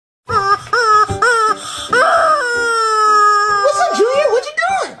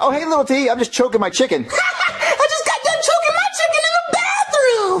little T. I'm just choking my chicken. I just got done choking my chicken in the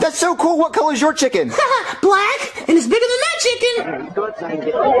bathroom. That's so cool. What color is your chicken? Black, and it's bigger than that chicken.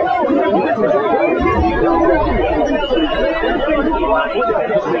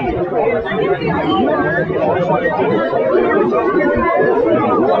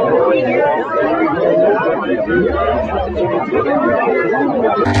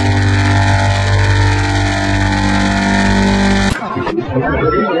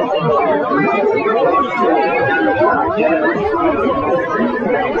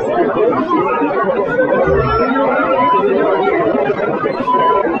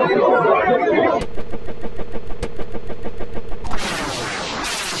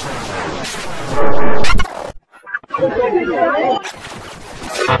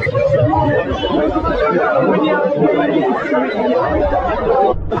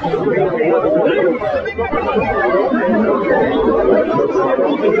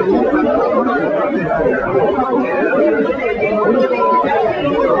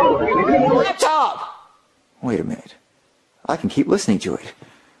 Laptop! Wait a minute. I can keep listening to it.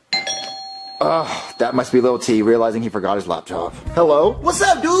 That must be Lil T realizing he forgot his laptop. Hello? What's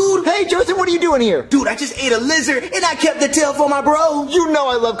up, dude? Hey, Joseph, what are you doing here? Dude, I just ate a lizard, and I kept the tail for my bro. You know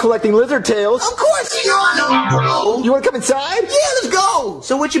I love collecting lizard tails. Of course you know I know, bro. You want to come inside? Yeah, let's go.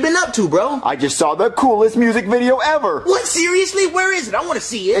 So what you been up to, bro? I just saw the coolest music video ever. What, seriously? Where is it? I want to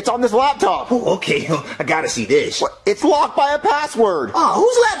see it. It's on this laptop. Oh, okay, I gotta see this. What? It's locked by a password. Oh,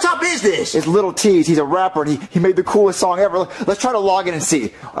 whose laptop is this? It's Lil T's. He's a rapper, and he made the coolest song ever. Let's try to log in and see.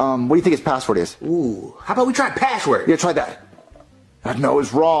 What do you think his password is? Ooh, how about we try password? Yeah, try that. No,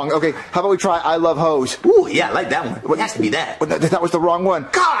 it's wrong. Okay, how about we try I Love Hoes? Ooh, yeah, I like that one. It has to be that. Well, that was the wrong one.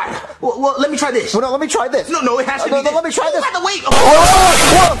 God! Well, let me try this. Well, no, let me try this. No, it has to be this. No, let me try this. You have to wait.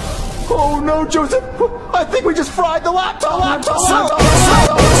 Oh, no, Joseph. I think we just fried the laptop.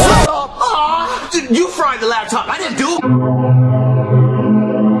 You fried the laptop. I didn't do it.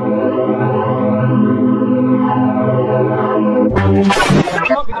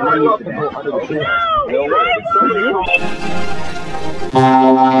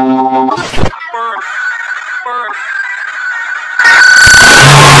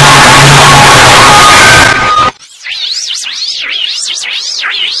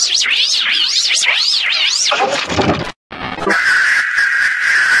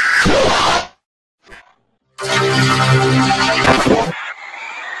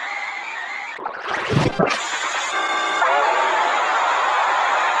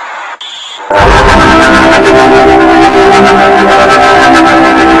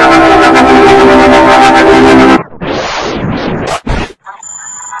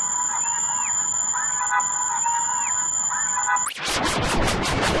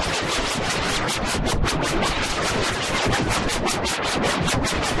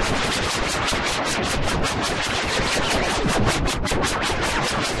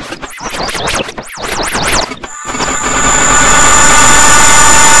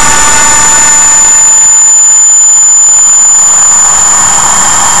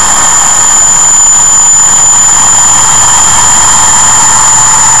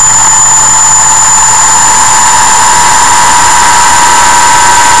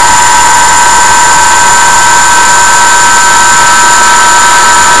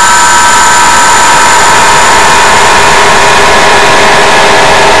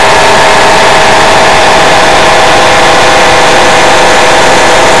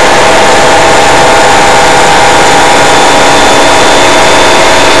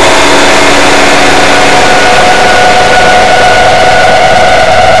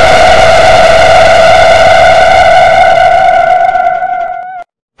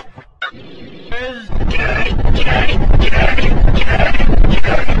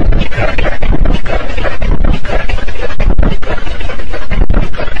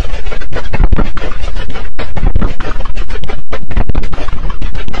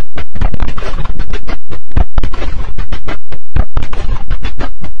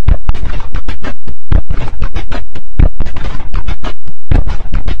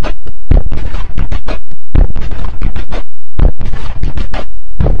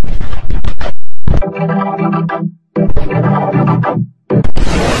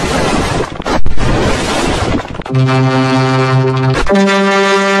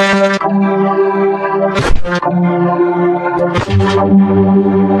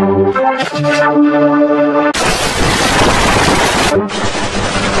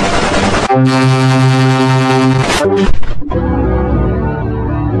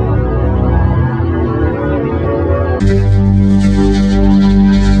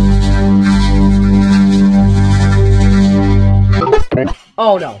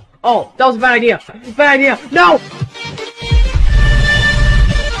 Oh no. Oh, that was a bad idea. Bad idea. No!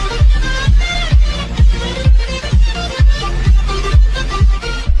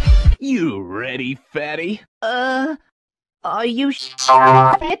 You ready, fatty? Are you shit?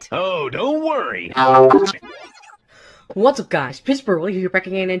 Oh, don't worry. What's up, guys? Pittsburgh here back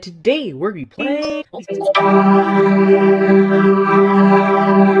again, and today we're gonna be playing.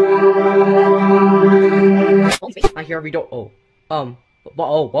 I hear every door. Oh,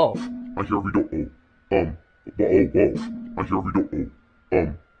 whoa. I hear every door. I hear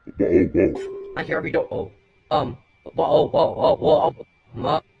every door. I hear every door.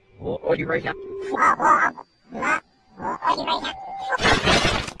 What are you right now?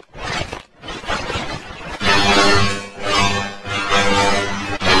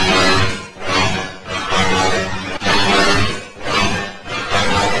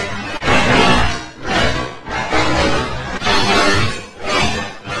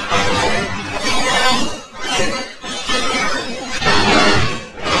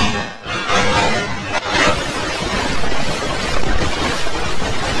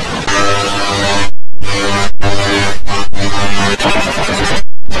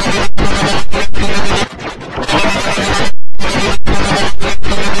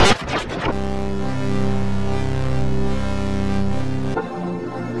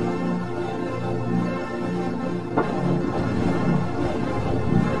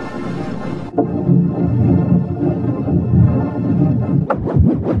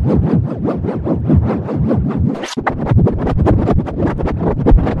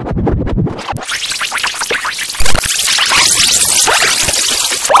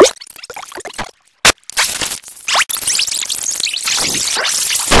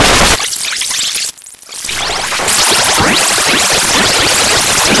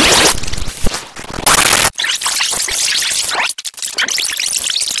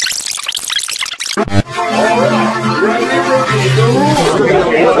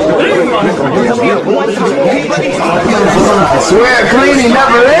 I swear cleaning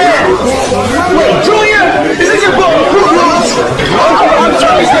never ends. Wait, Julia, is this your boat? I'm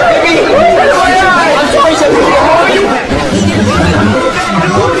sorry, sir, baby. I'm sorry, sir, baby. How are you?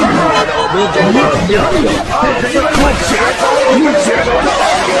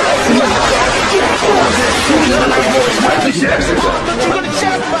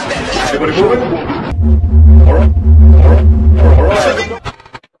 Anybody moving?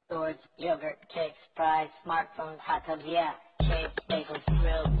 Swords, yogurt, cakes, fries, smartphones, hot tubs, yeah. Shades, bagels,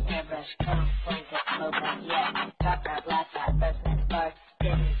 grills, airbrush, comb, blanket, smoke, yeah. Top crap, laptop, president, sparks,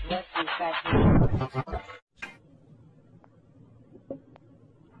 kittens, whiskey, scratch.